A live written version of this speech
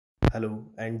Hello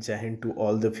and Jai Hind to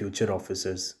all the future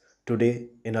officers. Today,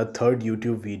 in our third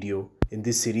YouTube video in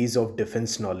this series of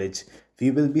defense knowledge, we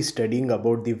will be studying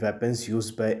about the weapons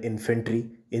used by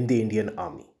infantry in the Indian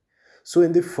Army. So,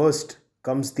 in the first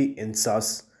comes the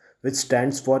INSAS, which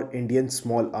stands for Indian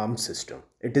Small Arms System.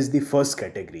 It is the first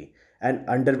category, and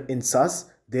under INSAS,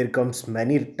 there comes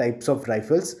many types of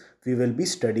rifles. We will be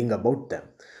studying about them.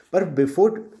 But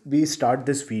before we start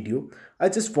this video, I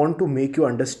just want to make you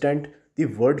understand the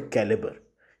word caliber.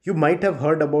 You might have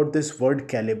heard about this word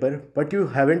caliber, but you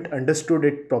haven't understood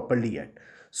it properly yet.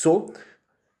 So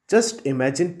just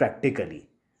imagine practically.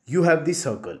 You have the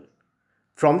circle.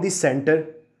 From the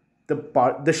center,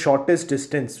 the shortest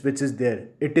distance which is there,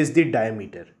 it is the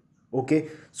diameter. Okay,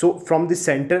 so from the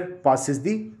center passes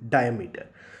the diameter.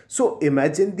 So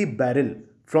imagine the barrel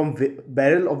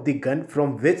barrel of the gun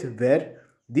from which where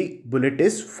the bullet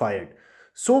is fired.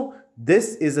 So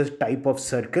this is a type of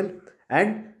circle,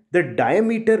 and the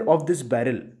diameter of this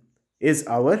barrel is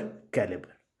our caliber.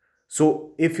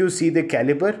 So if you see the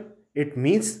caliber, it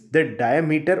means the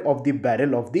diameter of the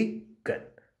barrel of the gun.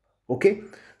 Okay,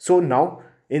 so now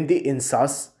in the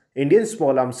INSAS, Indian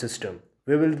Small Arms System,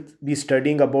 we will be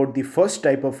studying about the first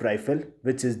type of rifle,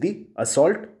 which is the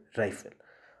assault rifle.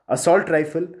 Assault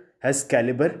rifle has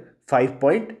caliber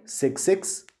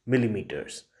 5.66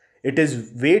 millimeters. It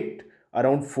is weight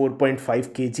around 4.5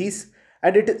 kgs,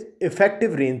 and its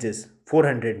effective range is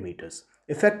 400 meters.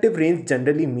 Effective range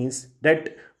generally means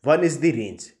that one is the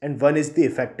range and one is the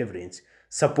effective range.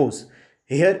 Suppose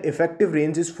here effective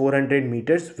range is 400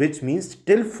 meters, which means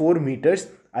till 4 meters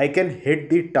I can hit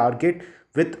the target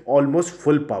with almost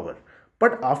full power.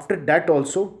 But after that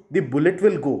also the bullet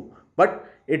will go,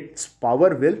 but its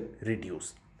power will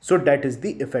reduce. So that is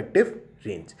the effective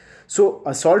range. So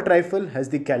assault rifle has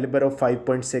the caliber of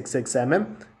 5.66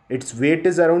 mm. Its weight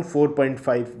is around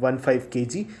 4.515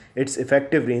 kg. Its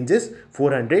effective range is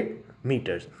 400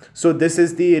 meters. So this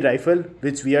is the rifle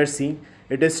which we are seeing.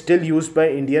 It is still used by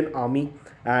Indian Army,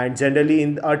 and generally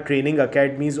in our training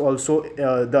academies also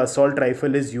the assault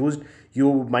rifle is used.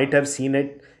 You might have seen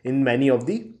it in many of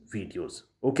the videos.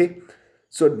 Okay.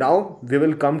 So now we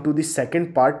will come to the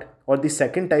second part, or the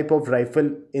second type of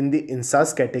rifle in the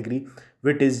INSAS category,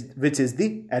 which is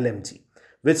the LMG,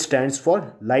 which stands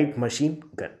for light machine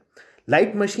gun.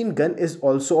 Light machine gun is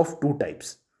also of two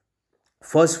types.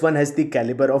 First one has the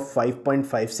caliber of 5.56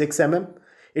 mm.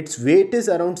 Its weight is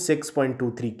around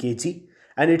 6.23 kg,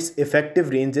 and its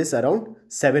effective range is around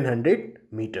 700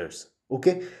 meters.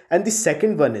 Okay, and the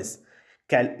second one has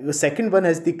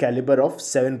the caliber of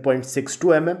 7.62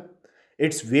 mm.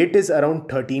 Its weight is around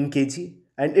 13 kg,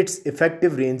 and its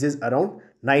effective range is around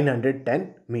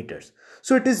 910 meters.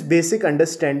 So it is basic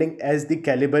understanding, as the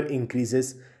caliber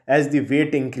increases, as the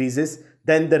weight increases,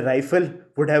 then the rifle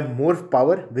would have more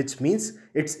power, which means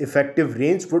its effective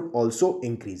range would also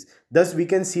increase. Thus we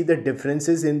can see the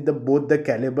differences in both the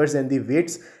calibers and the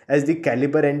weights. As the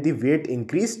caliber and the weight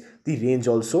increased, the range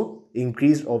also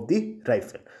increased of the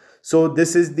rifle. So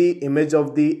this is the image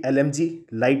of the LMG,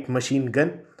 light machine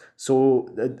gun. So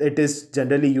it is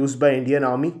generally used by Indian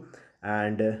Army.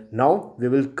 And now we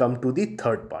will come to the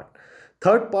third part.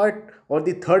 Third part, or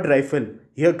the third rifle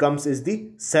here comes, is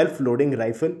the self-loading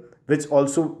rifle, which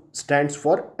also stands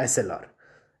for SLR.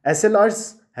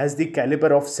 SLRs has the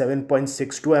caliber of 7.62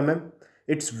 mm.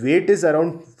 Its weight is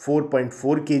around 4.4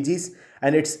 kgs,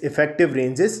 and its effective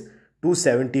range is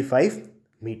 275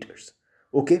 meters.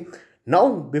 Okay.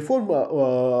 Now before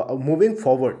moving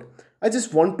forward, I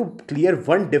just want to clear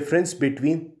one difference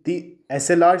between the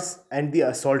SLRs and the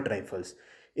assault rifles.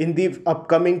 In the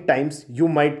upcoming times, you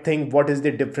might think, what is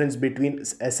the difference between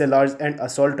SLRs and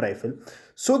assault rifle?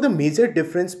 So the major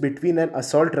difference between an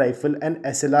assault rifle and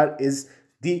SLR is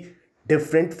the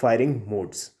different firing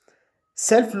modes.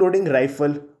 Self-loading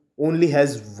rifle only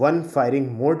has one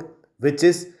firing mode, which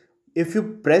is if you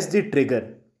press the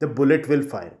trigger, the bullet will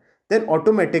fire. Then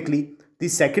automatically the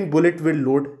second bullet will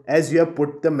load as you have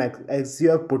put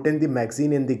in the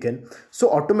magazine in the gun.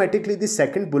 So automatically the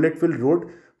second bullet will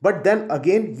load, but then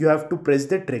again you have to press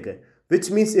the trigger, which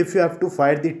means if you have to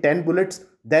fire the 10 bullets,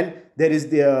 then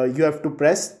you have to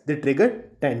press the trigger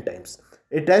 10 times.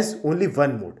 It has only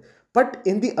one mode. But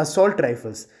in the assault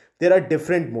rifles, there are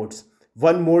different modes.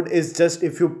 One mode is just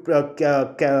if you have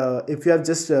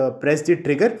just pressed the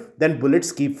trigger, then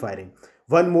bullets keep firing.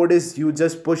 One mode is you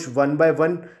just push one by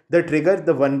one the trigger,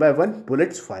 the one by one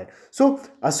bullets fire. So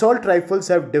assault rifles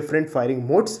have different firing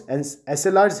modes, and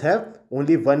SLRs have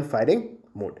only one firing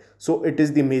mode. So it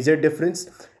is the major difference.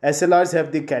 SLRs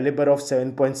have the caliber of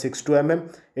 7.62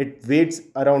 mm. It weighs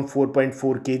around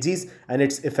 4.4 kgs, and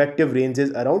its effective range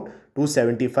is around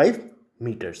 275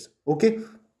 meters. Okay.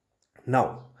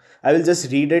 Now, I will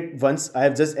just read it once. I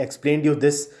have just explained you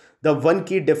this. The one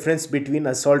key difference between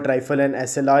assault rifle and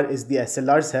SLR is the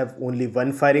SLRs have only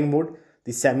one firing mode,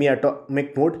 the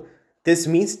semi-atomic mode. This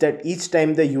means that each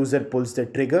time the user pulls the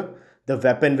trigger, the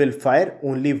weapon will fire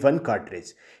only one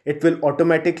cartridge. It will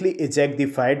automatically eject the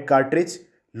fired cartridge,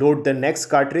 load the next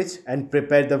cartridge and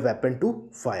prepare the weapon to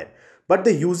fire. But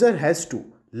the user has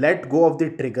to let go of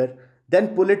the trigger,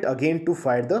 then pull it again to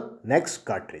fire the next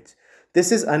cartridge.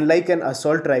 This is unlike an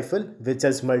assault rifle which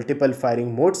has multiple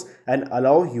firing modes and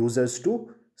allow users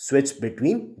to switch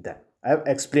between them. I have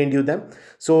explained you them.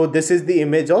 So this is the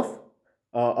image of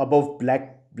above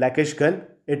blackish gun.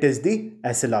 It is the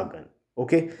SLR gun.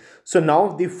 Okay. So now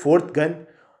the fourth gun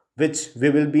which we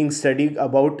will be studying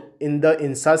about in the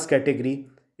INSAS category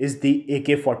is the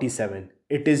AK-47.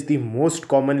 It is the most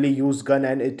commonly used gun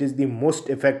and it is the most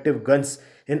effective guns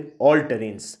in all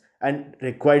terrains and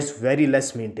requires very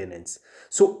less maintenance.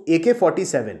 So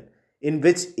AK-47, in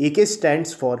which AK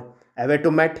stands for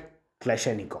Avtomat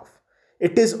Kalashnikov.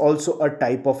 It is also a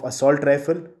type of assault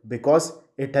rifle because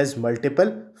it has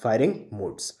multiple firing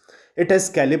modes. It has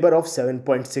caliber of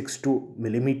 7.62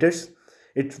 millimeters.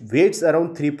 It weighs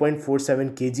around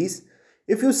 3.47 kgs.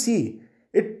 If you see,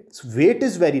 its weight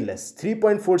is very less,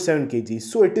 3.47 kgs.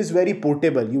 So it is very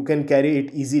portable. You can carry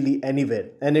it easily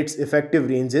anywhere and its effective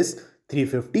range is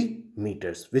 350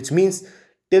 meters, which means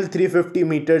till 350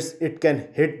 meters it can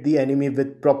hit the enemy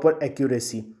with proper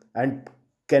accuracy and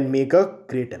can make a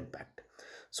great impact.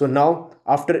 So now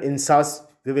after INSAS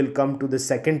we will come to the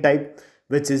second type,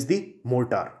 which is the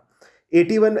mortar.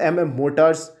 81mm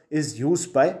mortars is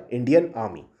used by Indian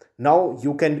Army. Now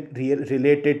you can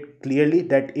relate it clearly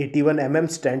that 81mm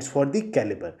stands for the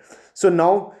caliber. So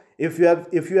now if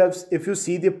you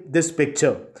see this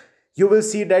picture, you will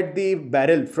see that the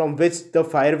barrel from which the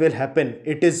fire will happen,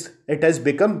 it has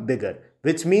become bigger,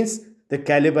 which means the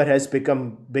caliber has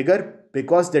become bigger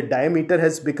because the diameter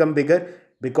has become bigger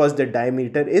because the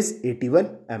diameter is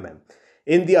 81mm.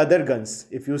 In the other guns,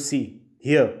 if you see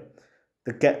here,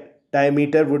 the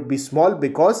diameter would be small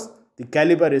because the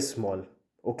caliber is small.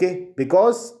 Okay,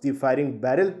 because the firing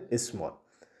barrel is small.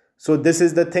 So this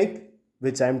is the thing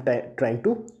which I am trying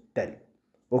to tell you.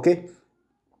 Okay.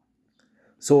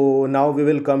 So now we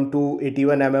will come to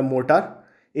 81mm mortar.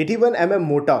 81mm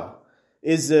mortar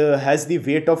has the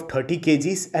weight of 30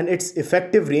 kgs and its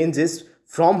effective range is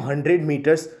from 100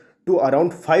 meters to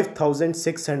around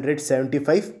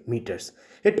 5675 meters.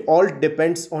 It all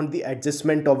depends on the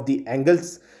adjustment of the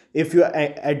angles. If you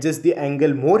adjust the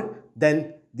angle more,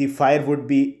 then the fire would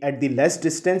be at the less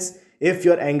distance. If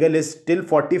your angle is still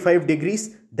 45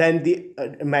 degrees, then the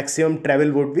maximum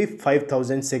travel would be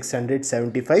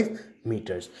 5675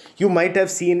 meters. You might have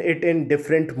seen it in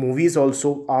different movies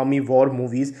also, army war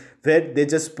movies, where they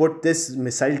just put this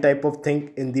missile type of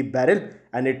thing in the barrel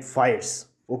and it fires.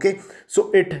 Okay,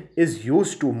 so mortar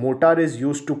is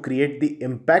used to create the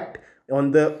impact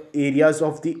on the areas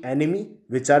of the enemy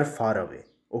which are far away.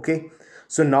 Okay,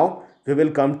 so now we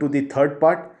will come to the third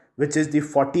part, which is the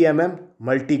 40mm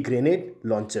multi-grenade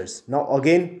launchers. Now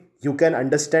again, you can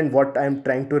understand what I am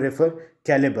trying to refer,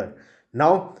 caliber.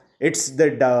 Now it's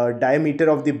the diameter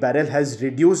of the barrel has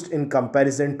reduced in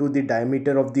comparison to the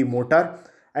diameter of the mortar,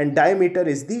 and diameter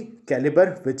is the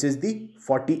caliber, which is the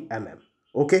 40mm.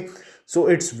 Okay, so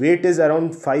its weight is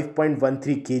around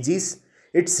 5.13 kgs.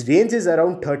 Its range is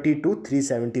around 30 to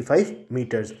 375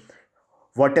 meters.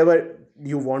 Whatever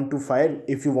you want to fire,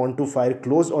 if you want to fire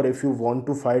close or if you want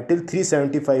to fire till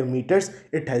 375 meters,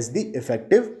 it has the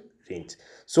effective range.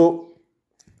 So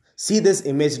see this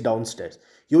image downstairs.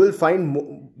 You will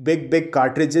find big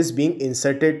cartridges being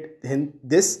inserted in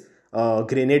this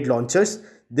grenade launchers.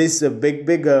 These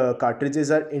big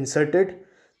cartridges are inserted.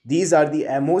 These are the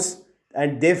ammos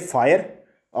and they fire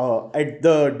at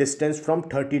the distance from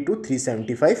 30 to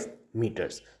 375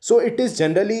 meters. So it is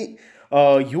generally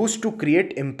used to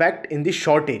create impact in the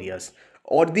short areas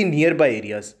or the nearby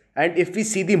areas. And if we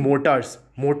see the mortars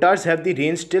have the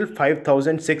range till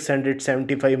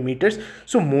 5675 meters.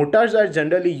 So mortars are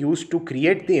generally used to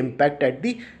create the impact at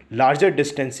the larger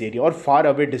distance area or far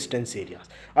away distance areas.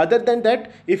 Other than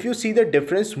that, if you see the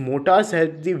difference, mortars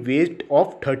have the weight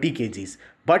of 30 kgs,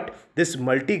 but this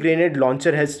multi-grenade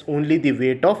launcher has only the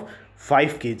weight of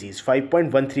 5 kgs,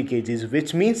 5.13 kgs,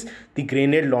 which means the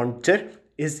grenade launcher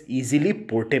is easily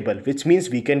portable, which means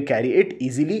we can carry it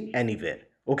easily anywhere.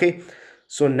 Okay,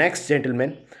 so next,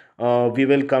 gentlemen, we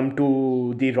will come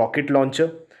to the rocket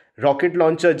launcher. Rocket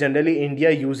launcher, generally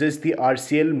India uses the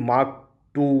RCL Mark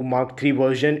 2 Mark 3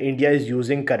 version India is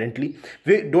using currently.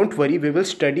 Don't worry, we will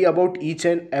study about each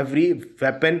and every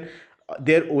weapon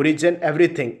their origin,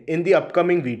 everything in the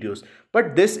upcoming videos.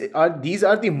 But these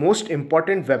are the most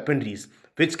important weaponries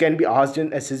which can be asked in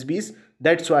SSBs.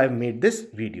 That's why I've made this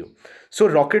video. So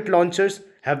rocket launchers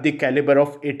have the caliber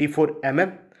of 84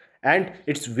 mm and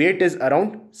its weight is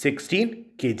around 16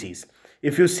 kgs.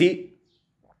 If you see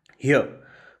here,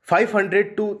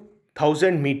 500 to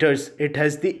 1000 meters, it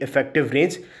has the effective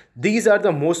range. These are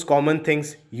the most common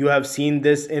things. You have seen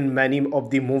this in many of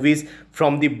the movies.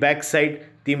 From the back side,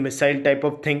 the missile type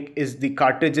of thing is the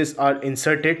cartridges are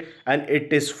inserted and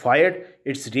it is fired.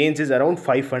 Its range is around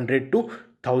 500 to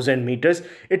 1000 meters.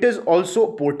 It is also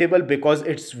portable because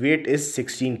its weight is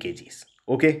 16 kgs.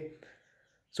 Okay.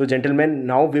 So gentlemen,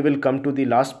 now we will come to the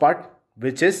last part,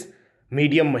 which is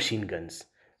medium machine guns.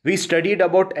 We studied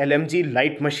about LMG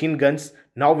light machine guns.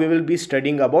 Now we will be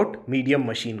studying about medium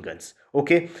machine guns.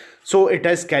 Okay. So it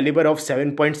has caliber of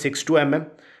 7.62 mm.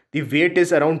 The weight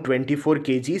is around 24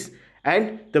 kgs.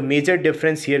 And the major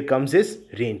difference here comes is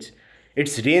range.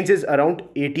 Its range is around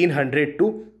 1800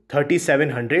 to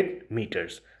 3700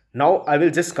 meters. Now I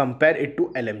will just compare it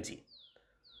to LMG.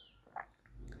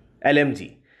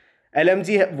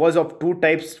 LMG was of two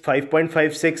types,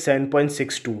 5.56,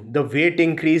 7.62. The weight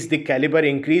increased, the caliber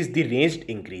increased, the range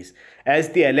increased. As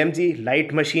the LMG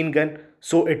light machine gun,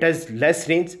 so it has less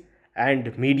range,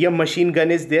 and medium machine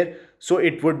gun is there, so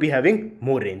it would be having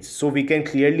more range. So we can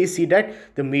clearly see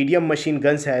that the medium machine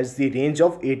guns has the range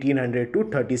of 1800 to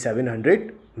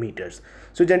 3700 meters.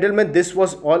 So gentlemen, this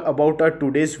was all about our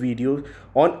today's video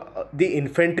on the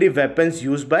infantry weapons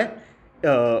used by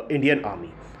Indian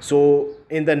Army. So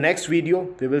in the next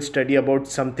video, we will study about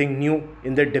something new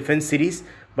in the defense series.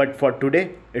 But for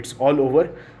today, it's all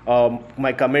over.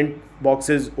 My comment box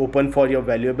is open for your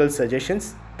valuable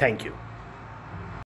suggestions. Thank you.